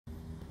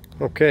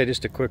Okay,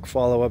 just a quick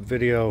follow-up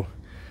video.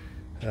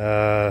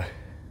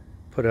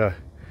 Put a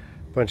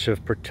bunch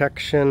of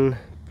protection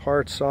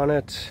parts on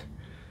it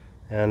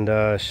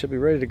and should be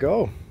ready to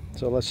go.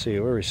 So let's see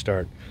where we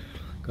start.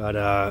 Got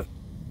a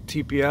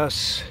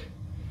TPS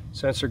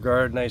sensor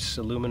guard, nice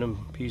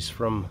aluminum piece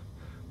from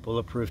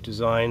Bulletproof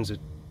Designs. It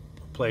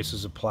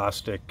replaces a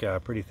plastic,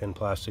 pretty thin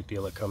plastic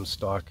deal that comes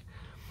stock.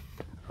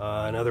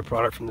 Another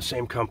product from the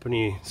same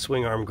company,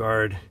 swing arm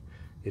guard.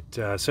 It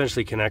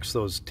essentially connects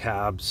those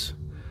tabs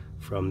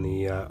from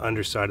the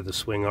underside of the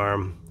swing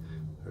arm.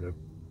 It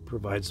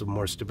provides some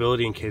more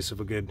stability in case of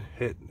a good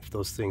hit. If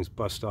those things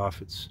bust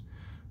off, it's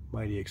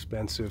mighty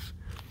expensive.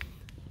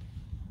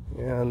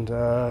 And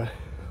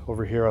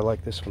over here, I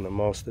like this one the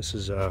most. This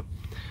is a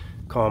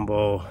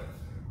combo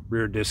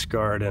rear disc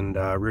guard and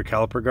rear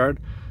caliper guard.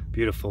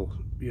 Beautiful,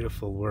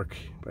 beautiful work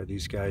by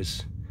these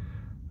guys.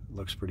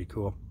 Looks pretty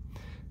cool.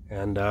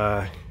 And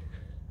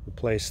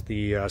replace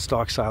the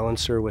stock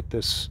silencer with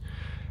this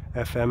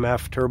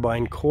FMF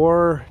turbine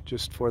core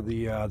just for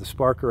the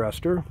spark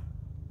arrestor.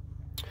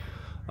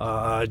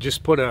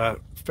 Just put a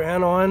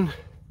fan on,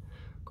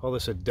 call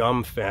this a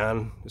dumb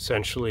fan.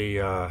 Essentially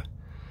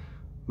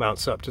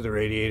mounts up to the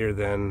radiator,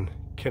 then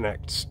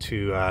connects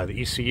to the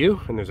ECU,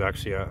 and there's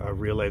actually a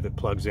relay that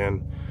plugs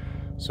in.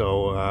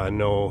 So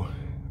no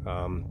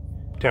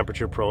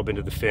temperature probe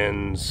into the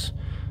fins,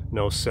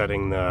 no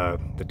setting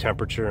the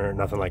temperature,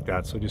 nothing like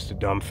that. So just a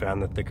dumb fan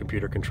that the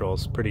computer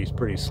controls. Pretty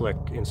slick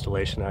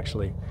installation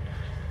actually.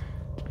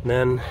 And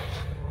then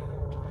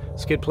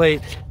skid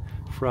plate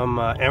from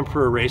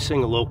Emperor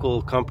Racing, a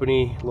local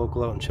company,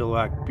 local out in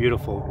Chilliwack.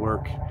 Beautiful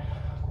work.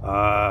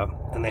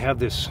 And they have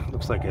this,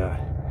 looks like a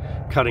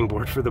cutting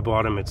board for the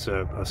bottom. It's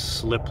a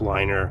slip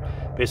liner,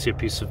 basically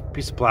a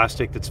piece of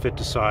plastic that's fit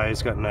to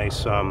size. Got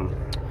nice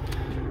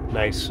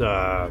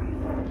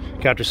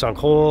countersunk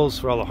holes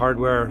for all the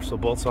hardware, so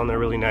bolts on there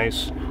really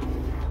nice.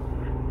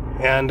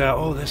 And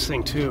oh, this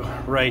thing too,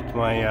 right,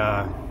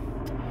 my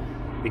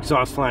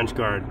exhaust flange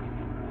guard.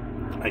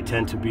 I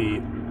tend to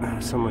be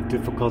somewhat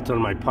difficult on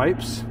my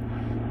pipes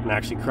and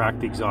actually crack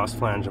the exhaust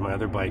flange on my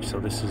other bike, so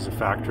this is a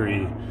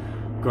factory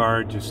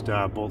guard, just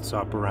bolts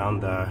up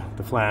around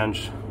the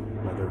flange.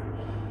 Another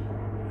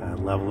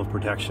level of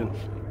protection.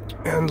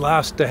 And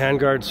last, the hand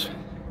guards,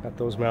 got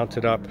those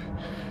mounted up.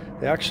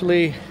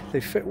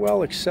 They fit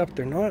well, except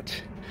they're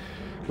not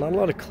a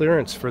lot of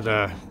clearance for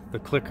the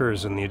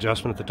clickers and the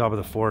adjustment at the top of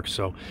the fork.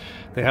 So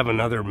they have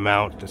another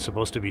mount that's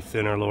supposed to be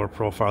thinner, lower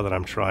profile that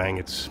I'm trying.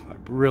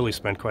 I've really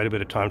spent quite a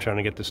bit of time trying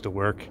to get this to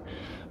work.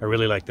 I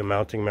really like the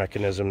mounting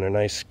mechanism. They're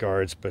nice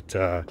guards, but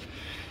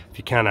if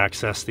you can't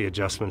access the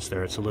adjustments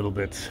there, it's a little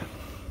bit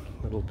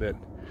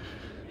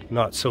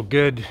not so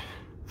good.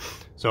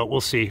 So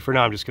we'll see. For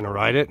now, I'm just going to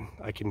ride it.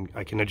 I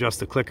can adjust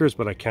the clickers,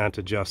 but I can't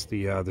adjust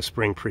the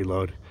spring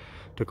preload.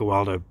 Took a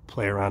while to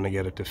play around to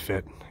get it to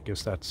fit. I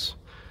guess that's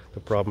the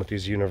problem with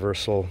these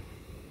universal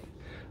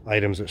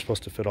items that are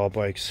supposed to fit all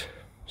bikes.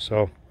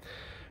 So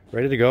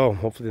ready to go.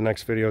 Hopefully the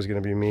next video is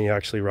going to be me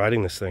actually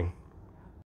riding this thing.